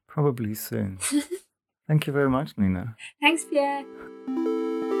soon. Probably soon. Thank you very much, Nina. Thanks, Pierre.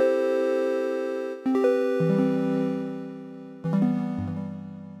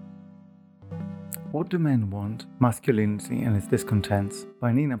 What Do Men Want? Masculinity and Its Discontents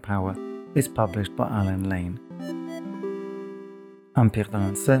by Nina Power is published by Alan Lane. I'm Pierre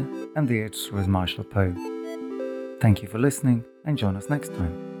Delancey, and the editor is Marshall Poe. Thank you for listening, and join us next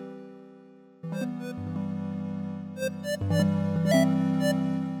time.